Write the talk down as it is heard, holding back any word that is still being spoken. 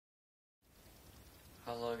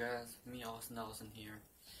Hello guys, me Austin Dawson here,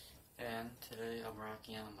 and today I'm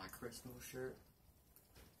rocking out my Christmas shirt.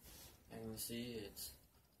 And you can see it's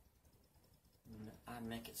I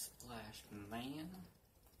Make It Splash Man.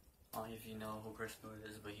 I don't know if you know who Chris Mood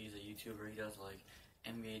is, but he's a YouTuber. He does like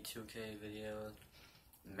NBA 2K videos,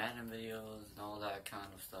 Madden videos, and all that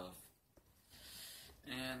kind of stuff.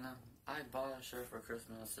 And I bought a shirt for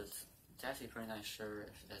Christmas. It's actually a pretty nice shirt.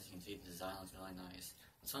 As you can see, the design is really nice.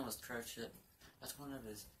 It's almost stretch it. That's one of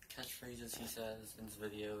his catchphrases he says in his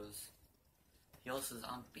videos. He also says,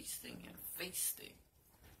 I'm beasting and feasting.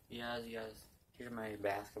 Yeah, you guys, here's my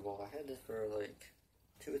basketball. I had this for like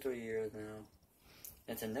 2 or 3 years now.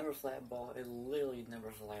 It's a never flat ball. It literally never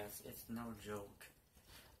flats. It's no joke.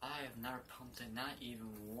 I have never pumped it, not even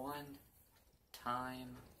one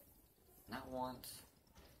time. Not once.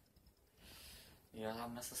 Yeah, I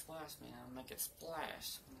miss a splash, man. I make it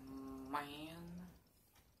splash, man.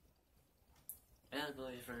 And that's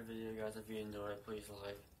really it for the video, guys. If you enjoyed it, please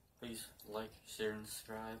like, share, and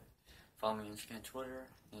subscribe. Follow me on Instagram, Twitter,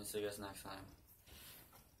 and see you guys next time.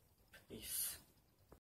 Peace.